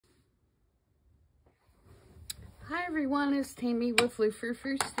Hi everyone, it's Tammy with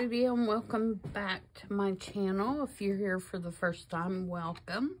Frou-frou Studio and welcome back to my channel. If you're here for the first time,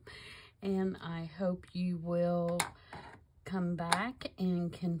 welcome. And I hope you will come back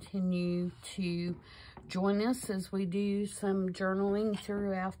and continue to join us as we do some journaling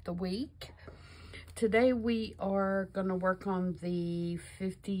throughout the week. Today we are going to work on the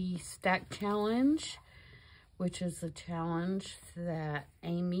 50 stack challenge, which is a challenge that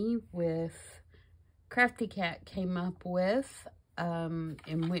Amy with Crafty Cat came up with,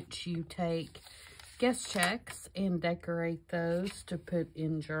 in which you take guest checks and decorate those to put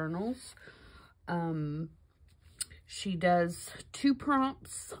in journals. She does 2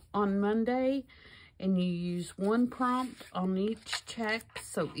 prompts on Monday, and you use 1 prompt on each check.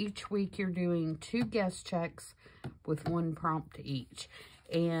 So each week you're doing 2 guest checks with 1 prompt each.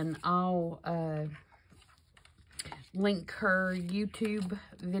 And I'll link her YouTube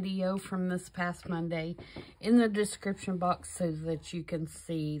video from this past Monday in the description box so that you can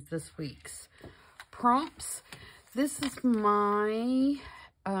see this week's prompts. This is my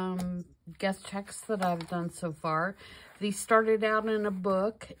guest checks that I've done so far. These started out in a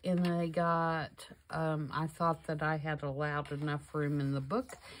book and they got, I thought that I had allowed enough room in the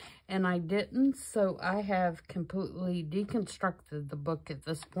book and I didn't. So I have completely deconstructed the book at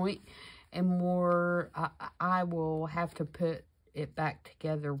this point. And more, I will have to put it back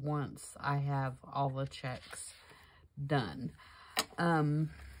together once I have all the checks done.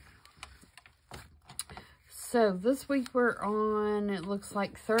 So this week we're on, it looks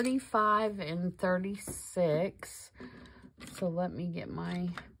like 35 and 36. So let me get my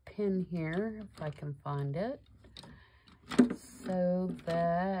pen here, if I can find it, so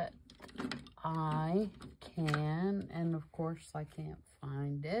that I can, and of course I can't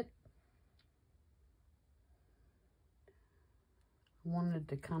find it. I wanted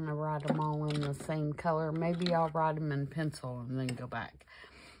to kind of write them all in the same color. Maybe I'll write them in pencil and then go back.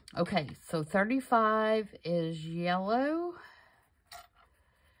 Okay, so 35 is yellow.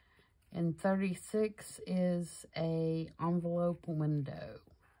 And 36 is a envelope window.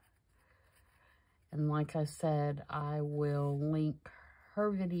 And like I said, I will link her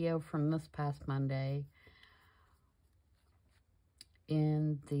video from this past Monday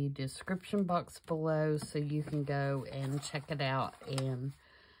in the description box below, so you can go and check it out and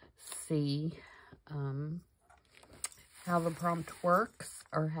see how the prompt works,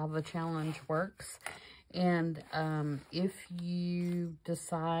 or how the challenge works. And if you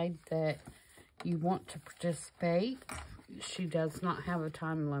decide that you want to participate, she does not have a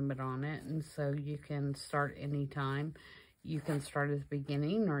time limit on it, and so you can start anytime. You can start at the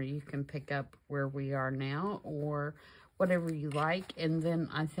beginning, or you can pick up where we are now, or whatever you like. And then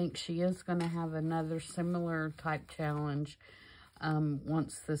I think she is going to have another similar type challenge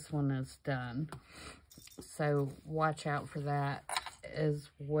once this one is done. So watch out for that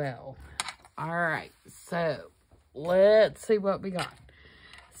as well. All right, so let's see what we got.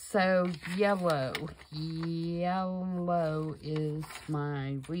 So yellow. Yellow is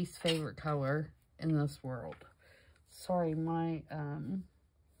my least favorite color in this world. Sorry, I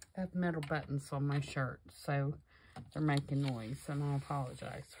have metal buttons on my shirt, so they're making noise, and I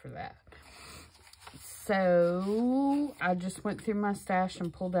apologize for that. So I just went through my stash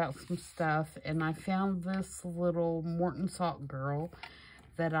and pulled out some stuff, and I found this little Morton Salt girl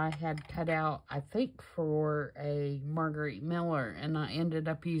that I had cut out, I think, for a Marguerite Miller, and I ended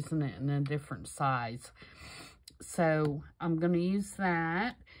up using it in a different size. So I'm going to use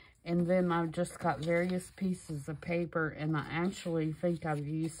that. And then I've just got various pieces of paper, and I actually think I've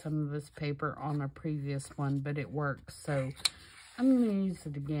used some of this paper on a previous one, but it works. So I'm going to use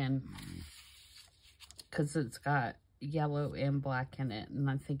it again because it's got yellow and black in it, and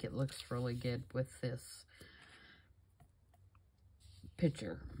I think it looks really good with this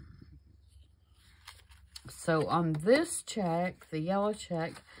picture. So on this check, the yellow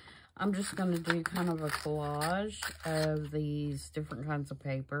check, I'm just going to do kind of a collage of these different kinds of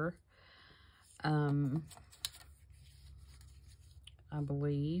paper. I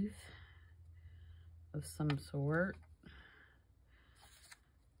believe, of some sort.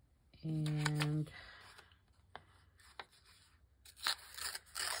 And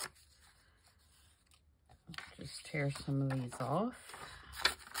just tear some of these off.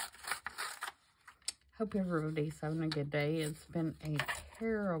 Hope everybody's having a good day. It's been a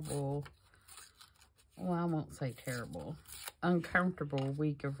terrible, well, I won't say terrible, uncomfortable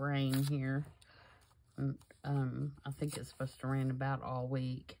week of rain here. And, I think it's supposed to rain about all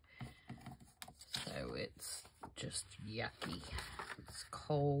week. So it's just yucky. It's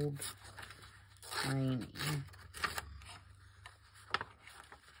cold, rainy.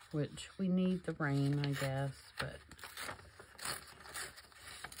 which we need the rain, I guess, but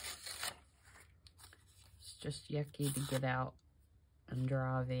it's just yucky to get out and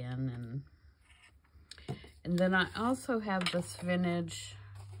drive in. And then I also have this vintage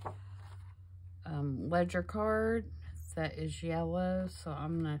ledger card that is yellow, so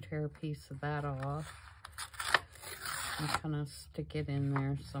I'm going to tear a piece of that off and kind of stick it in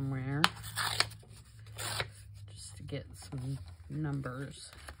there somewhere just to get some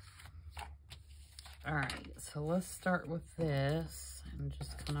numbers. Alright, so let's start with this and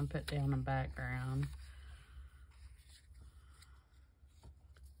just kind of put down a background.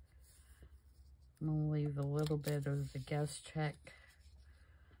 I'm going to leave a little bit of the guest check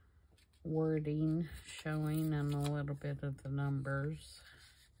wording showing and a little bit of the numbers.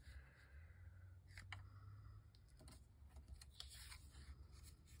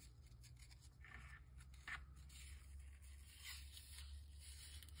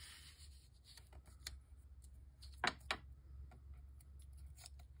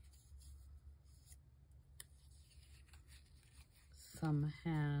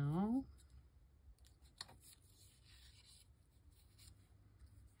 Somehow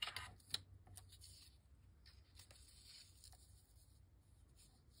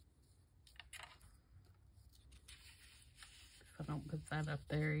if I don't put that up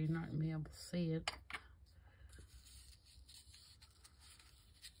there, you're not going to be able to see it.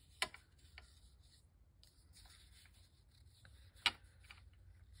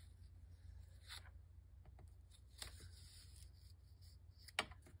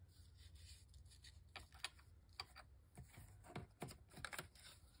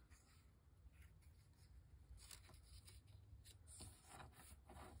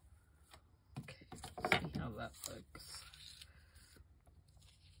 Okay, see how that looks.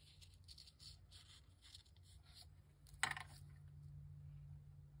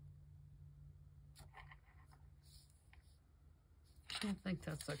 I think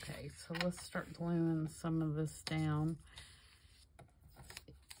that's okay. So let's start gluing some of this down.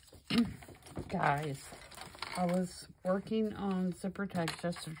 Guys, I was working on zipper tags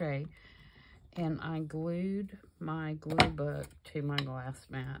yesterday and I glued my glue book to my glass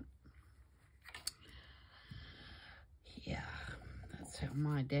mat. Yeah, that's how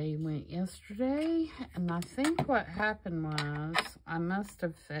my day went yesterday. And I think what happened was I must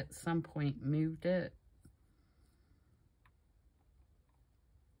have at some point moved it.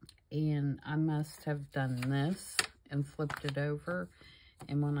 And I must have done this and flipped it over.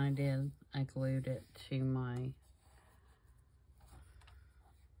 And when I did, I glued it to my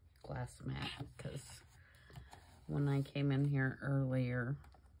glass mat. Because when I came in here earlier,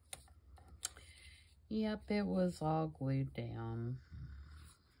 yep, it was all glued down.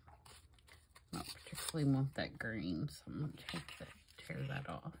 I don't particularly want that green, so I'm going to tear that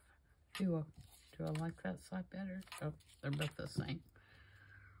off. Do I like that side better? Oh, they're both the same.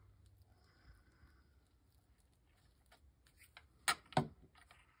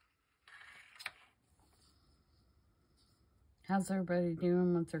 How's everybody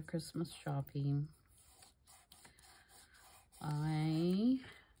doing with their Christmas shopping? I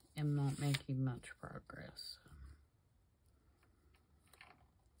am not making much progress.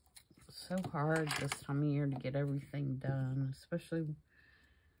 It's so hard this time of year to get everything done, especially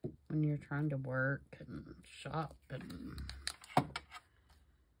when you're trying to work and shop and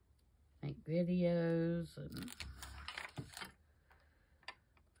make videos, and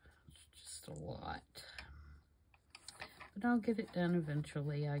it's just a lot. But I'll get it done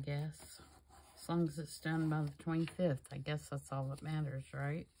eventually, I guess. As long as it's done by the 25th. I guess that's all that matters,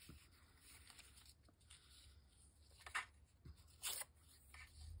 right?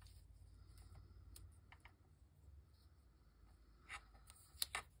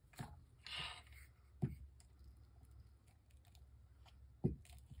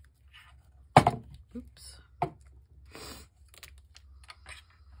 Oops.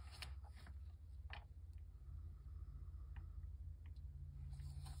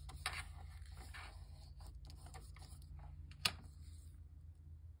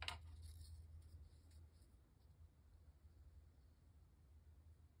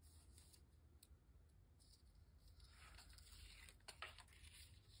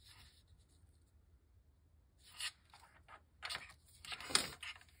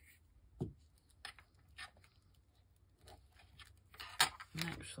 I'm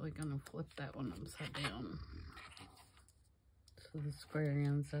actually going to flip that one upside down so the square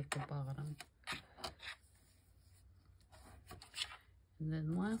end's at the bottom. And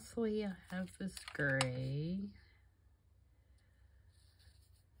then lastly, I have this gray.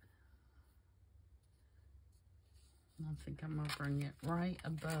 I think I'm going to bring it right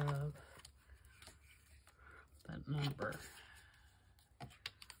above that number.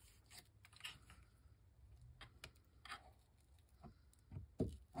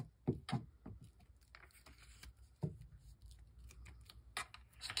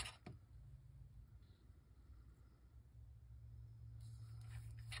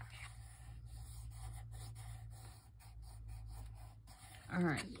 All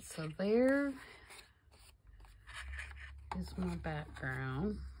right, so there is my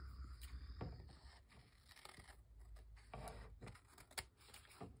background.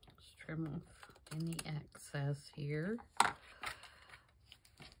 Just trim off any excess here.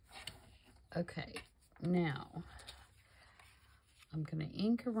 Okay, now I'm going to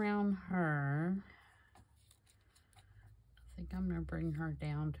ink around her. I think I'm going to bring her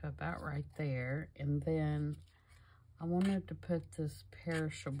down to about right there, and then I wanted to put this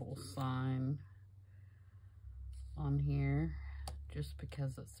perishable sign on here just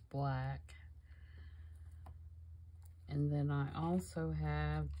because it's black. And then I also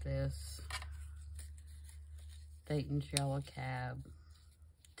have this Dayton's Yellow Cab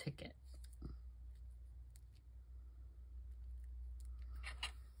ticket.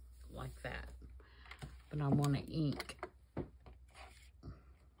 Like that. But I want to ink.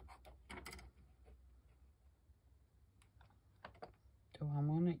 Do I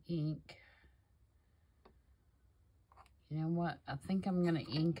want to ink? You know what? I think I'm going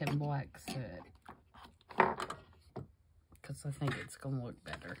to ink in black soot. Because I think it's going to look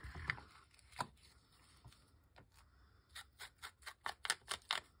better.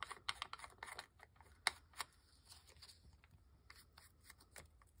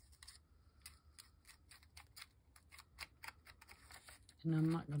 And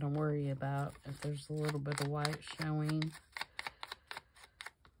I'm not going to worry about if there's a little bit of white showing.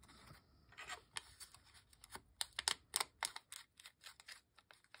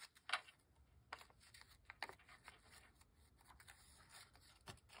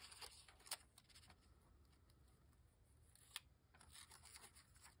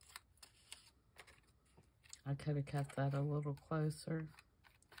 I could have kept that a little closer.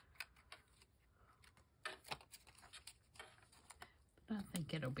 But I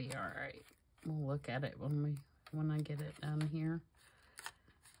think it'll be all right. We'll look at it when I get it done here.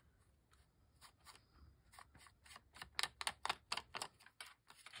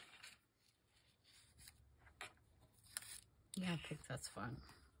 Yeah, I think that's fine.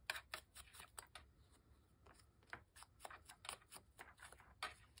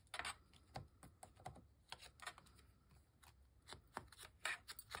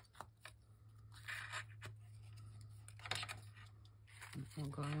 We'll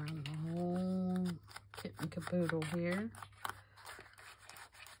go around the whole kit and caboodle here.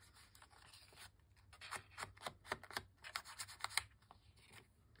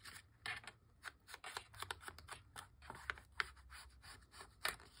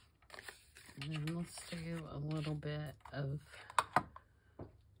 And then let's do a little bit of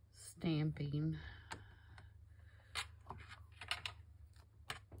stamping.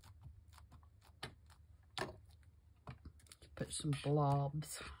 Put some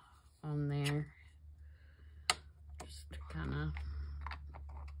blobs on there, just to kind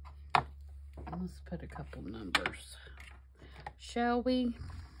of, let's put a couple numbers, shall we?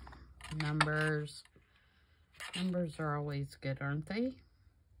 Numbers are always good, aren't they?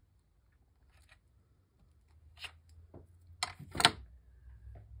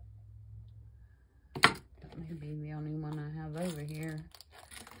 That may be the only one I have over here.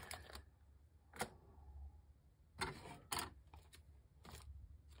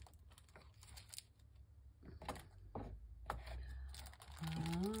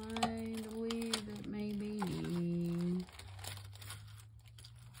 I believe it may be.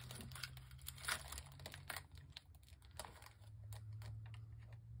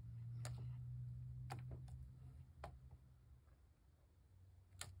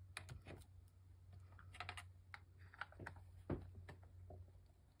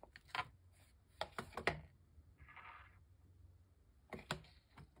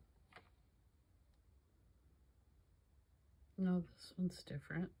 No, this one's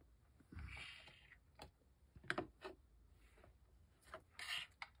different.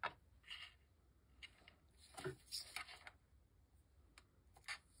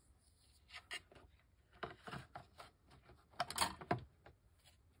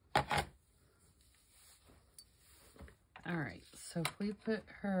 All right, so if we put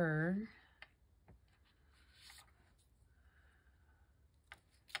her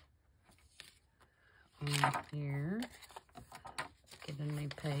on here, get a new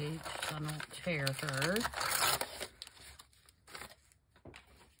page so I don't tear her.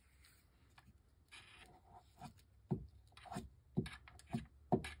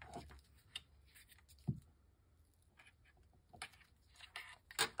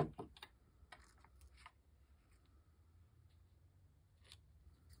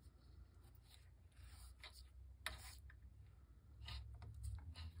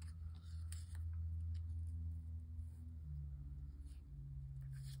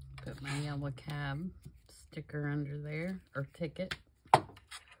 put my yellow cab sticker under there, or ticket.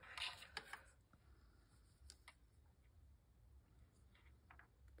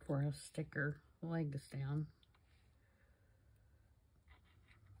 For a sticker legs down.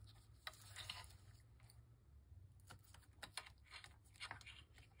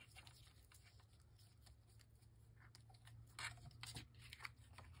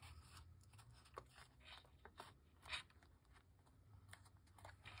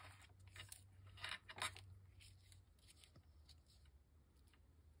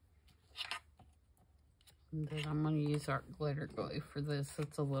 And then I'm going to use art glitter glue for this.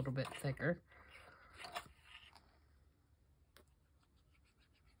 It's a little bit thicker.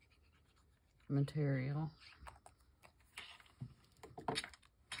 Material.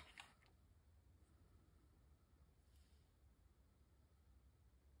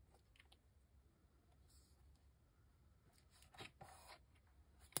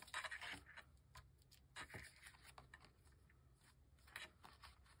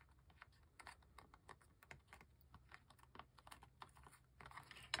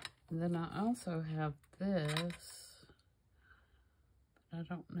 And then I also have this, but I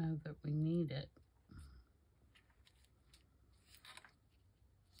don't know that we need it.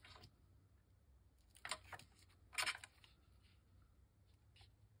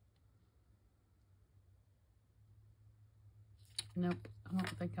 Nope, I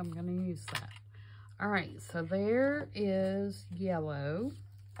don't think I'm going to use that. All right, so there is yellow.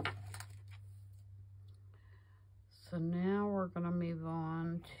 So now we're going to move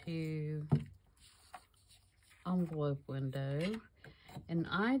on to envelope window. And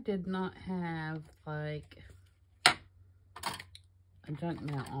I did not have like a junk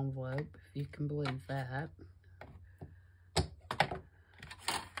mail envelope, if you can believe that.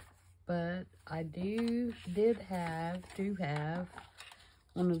 But I do have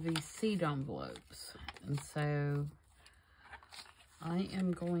one of these seed envelopes. And so I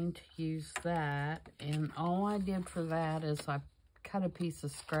am going to use that, and all I did for that is I cut a piece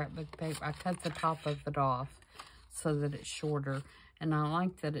of scrapbook paper. I cut the top of it off so that it's shorter, and I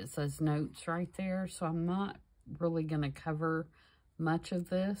like that it says notes right there, so I'm not really going to cover much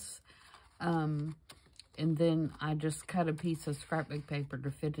of this. And then I just cut a piece of scrapbook paper to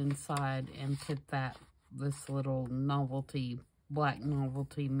fit inside and put this little novelty, black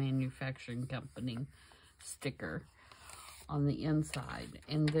novelty manufacturing company sticker on the inside.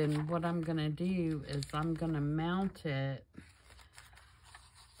 And then what I'm going to do is I'm going to mount it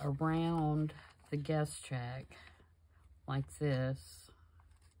around the guest check like this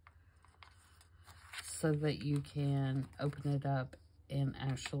so that you can open it up and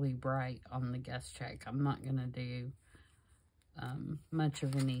actually write on the guest check. I'm not going to do much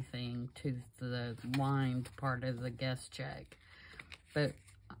of anything to the lined part of the guest check, but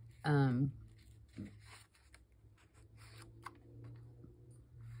I'm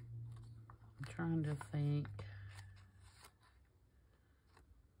trying to think.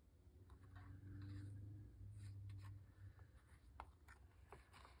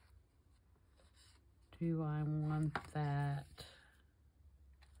 Do I want that?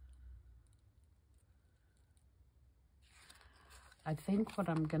 I think what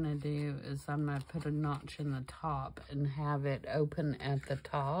I'm going to do is I'm going to put a notch in the top and have it open at the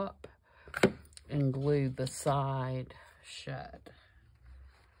top and glue the side shut.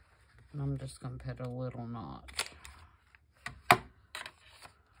 And I'm just going to put a little notch.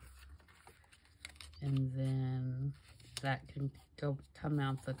 And then that can come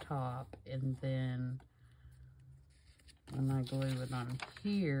out the top. And then when I glue it on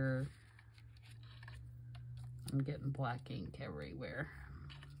here, I'm getting black ink everywhere.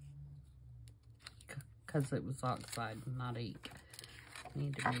 Because it was oxide, not ink. I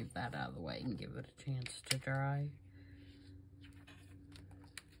need to move that out of the way and give it a chance to dry.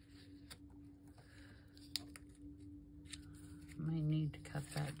 May need to cut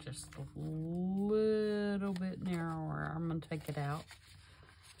that just a little bit narrower. I'm going to take it out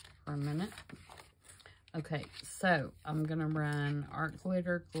for a minute. Okay, so I'm going to run art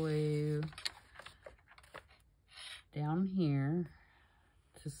glitter glue down here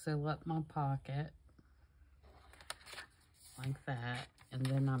to seal up my pocket like that. And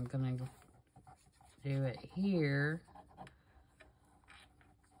then I'm going to do it here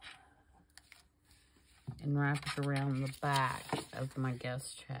and wrap it around the back of my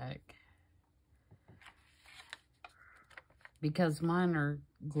guest check. Because mine are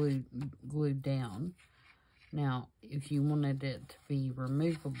glued down. Now, if you wanted it to be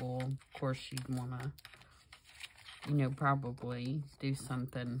removable, of course you'd want to, you know, probably do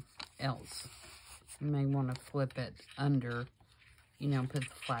something else. You may want to flip it under you know, put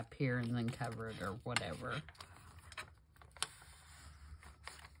the flap here and then cover it or whatever.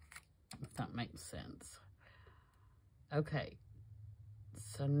 If that makes sense. Okay,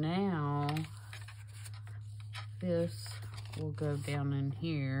 so now this will go down in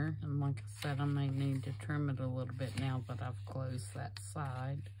here, and like I said, I may need to trim it a little bit now that I've closed that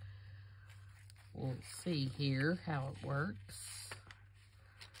side. We'll see here how it works.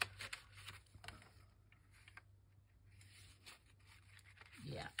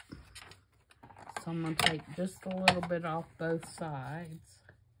 Yeah. So I'm going to take just a little bit off both sides.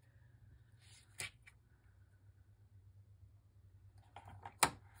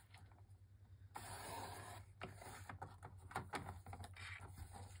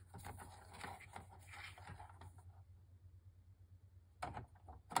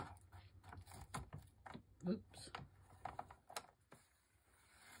 Oops.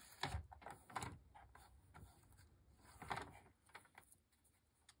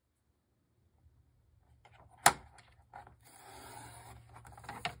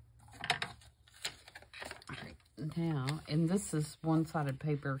 Now, and this is one-sided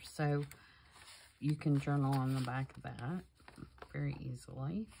paper, so you can journal on the back of that very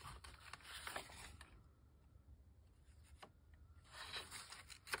easily.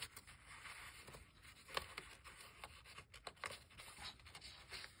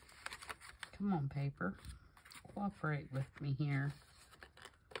 Come on, paper. Cooperate with me here.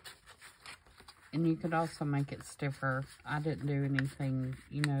 And you could also make it stiffer. I didn't do anything,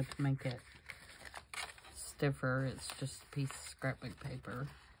 you know, to make it stiffer. It's just a piece of scrapbook paper.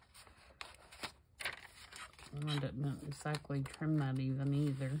 And I didn't exactly trim that even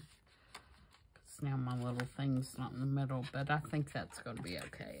either, because now my little thing's not in the middle, but I think that's going to be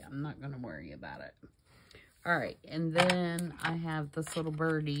okay. I'm not going to worry about it. All right, and then I have this little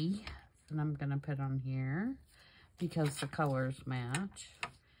birdie that I'm going to put on here because the colors match.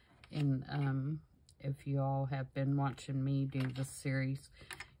 And if you all have been watching me do this series,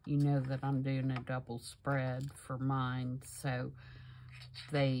 you know that I'm doing a double spread for mine, so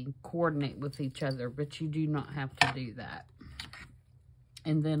they coordinate with each other, but you do not have to do that.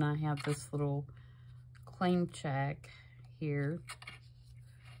 And then I have this little claim check here,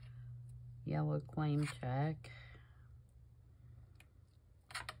 yellow claim check.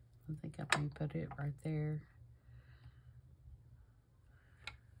 I think I may put it right there.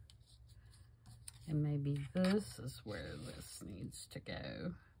 And maybe this is where this needs to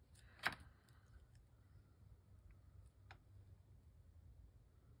go.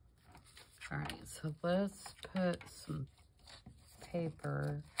 All right, so let's put some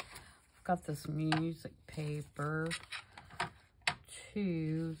paper. I've got this music paper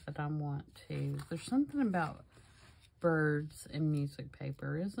too that I want to. There's something about birds and music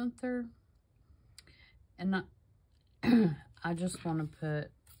paper, isn't there? And I just want to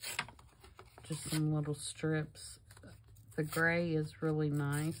put just some little strips. The gray is really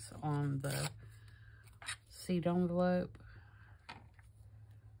nice on the seed envelope.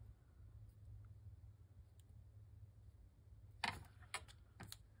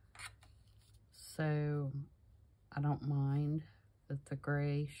 So I don't mind that the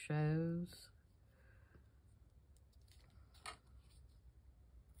gray shows.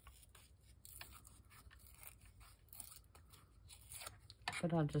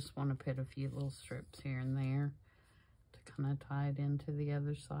 But I just want to put a few little strips here and there to kind of tie it into the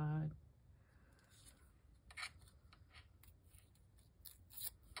other side.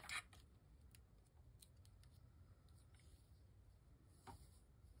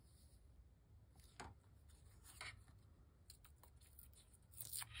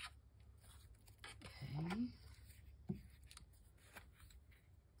 Okay.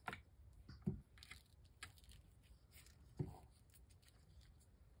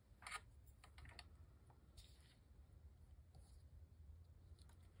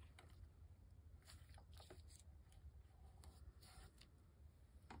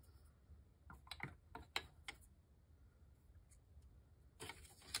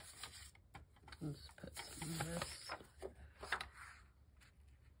 Let's put some of this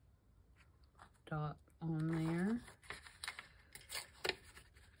dot on there.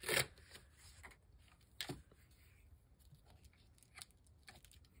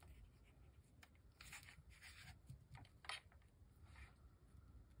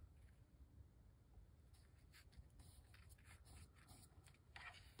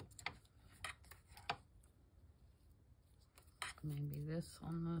 Maybe this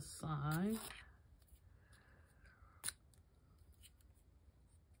on this side.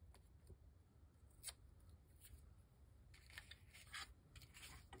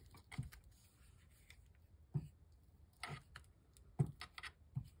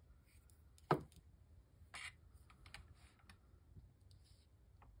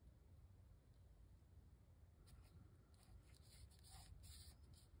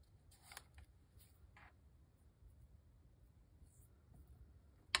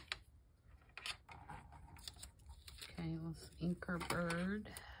 Okay, let's ink our bird.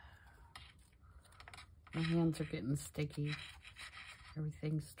 My hands are getting sticky.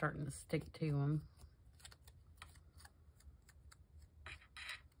 Everything's starting to stick to them.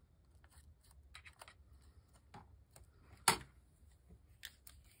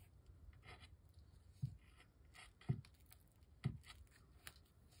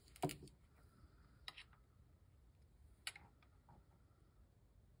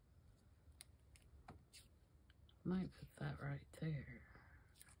 Might put that right there.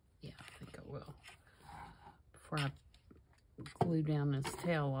 Yeah, I think I will. Before I glue down his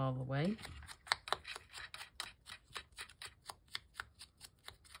tail all the way.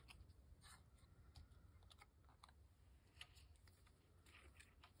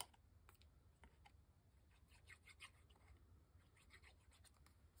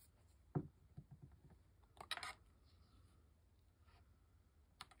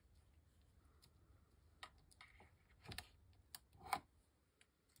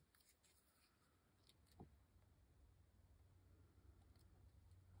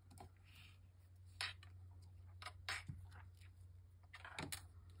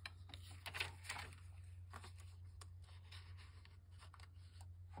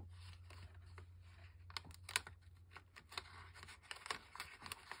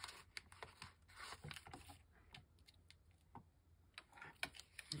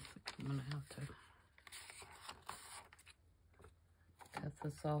 I'm gonna have to cut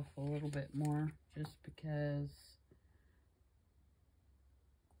this off a little bit more just because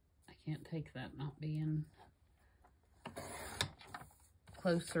I can't take that not being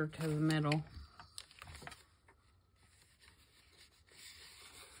closer to the middle.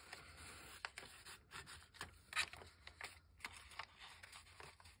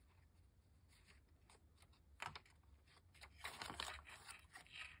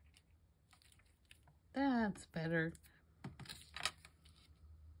 That's better.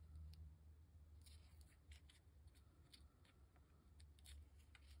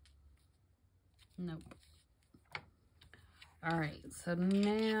 Nope. All right, so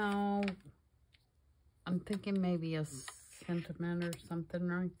now I'm thinking maybe a sentiment or something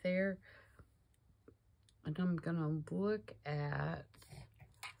right there. And I'm gonna look at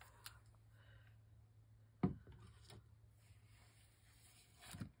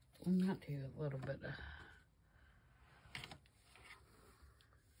I'm not do a little bit of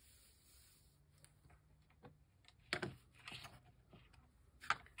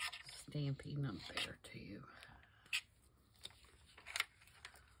stamping up there too.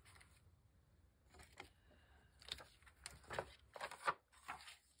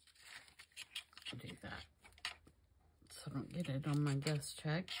 Do that so I don't get it on my guest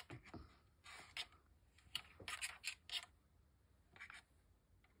check.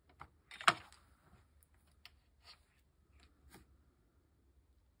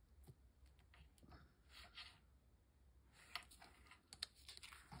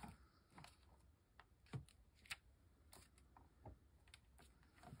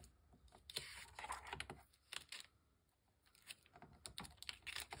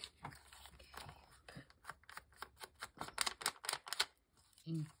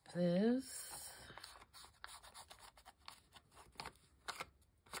 Ink this.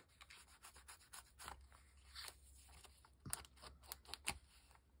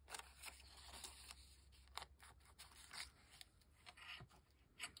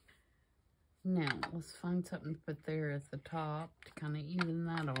 Now, let's find something to put there at the top to kind of even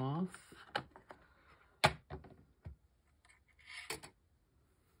that off.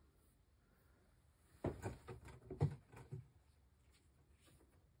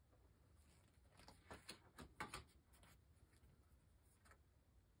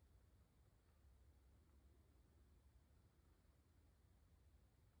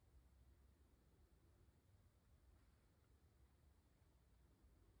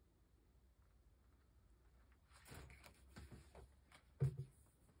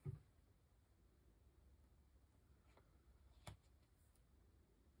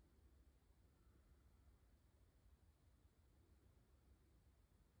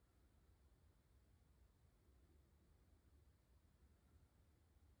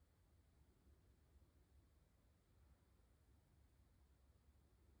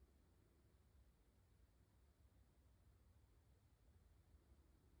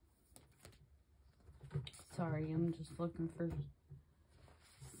 Sorry, I'm just looking for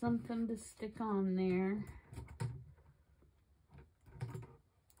something to stick on there.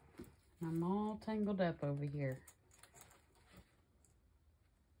 I'm all tangled up over here.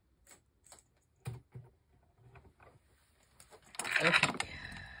 Okay.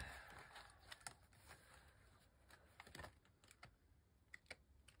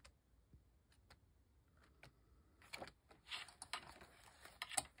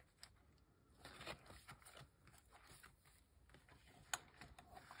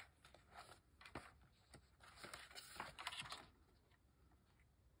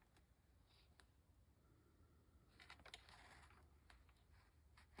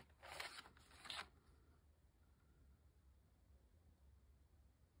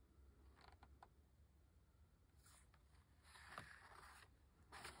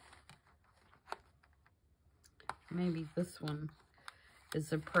 maybe this one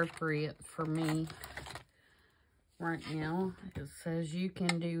is appropriate for me right now. It says you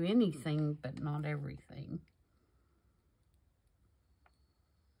can do anything, but not everything.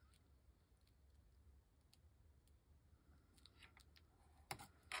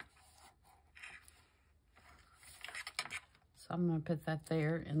 So I'm going to put that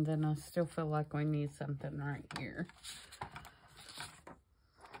there, and then I still feel like we need something right here.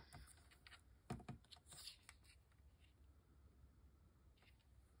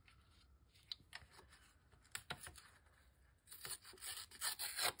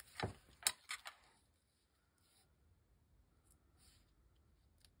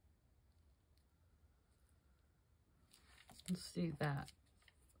 Let's do that.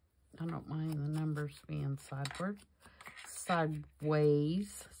 I don't mind the numbers being sideward.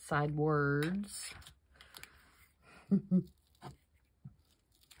 Sideways. Sidewards.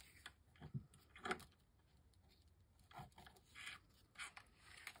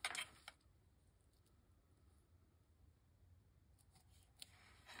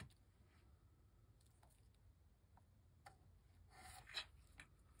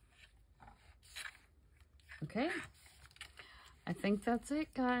 Okay. I think that's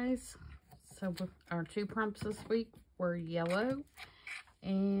it, guys. So our 2 prompts this week were yellow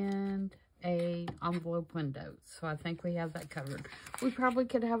and a envelope window. So I think we have that covered. We probably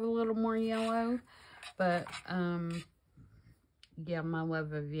could have a little more yellow, but yeah, my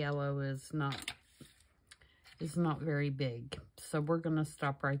love of yellow is not very big. So we're gonna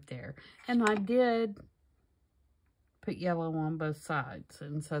stop right there. And I did put yellow on both sides,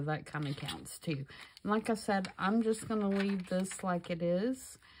 and so that kind of counts too. And like I said, I'm just going to leave this like it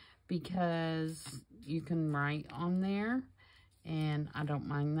is because you can write on there, and I don't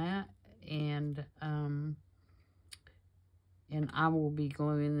mind that. And I will be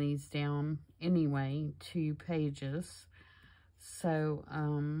gluing these down anyway, 2 pages. So,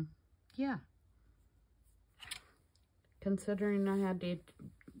 yeah. Considering I had to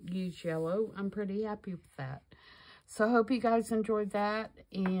use yellow, I'm pretty happy with that. So I hope you guys enjoyed that,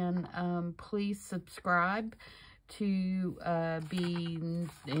 and please subscribe to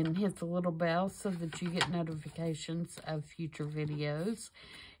and hit the little bell so that you get notifications of future videos.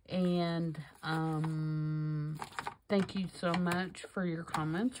 And thank you so much for your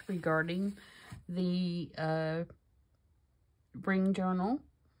comments regarding the ring journal.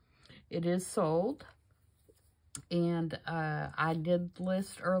 It is sold, and I did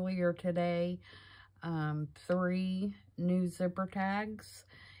list earlier today 3 new zipper tags,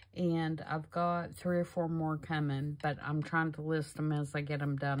 and I've got 3 or 4 more coming, but I'm trying to list them as I get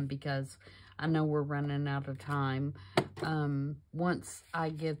them done because I know we're running out of time. Once I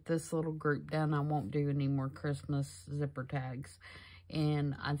get this little group done, I won't do any more Christmas zipper tags.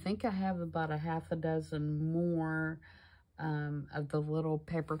 And I think I have about a half a dozen more of the little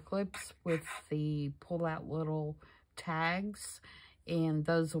paper clips with the pull-out little tags, and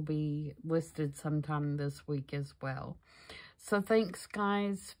those will be listed sometime this week as well. So thanks,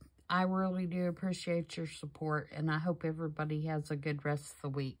 guys. I really do appreciate your support, and I hope everybody has a good rest of the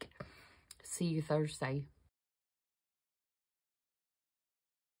week. See you Thursday.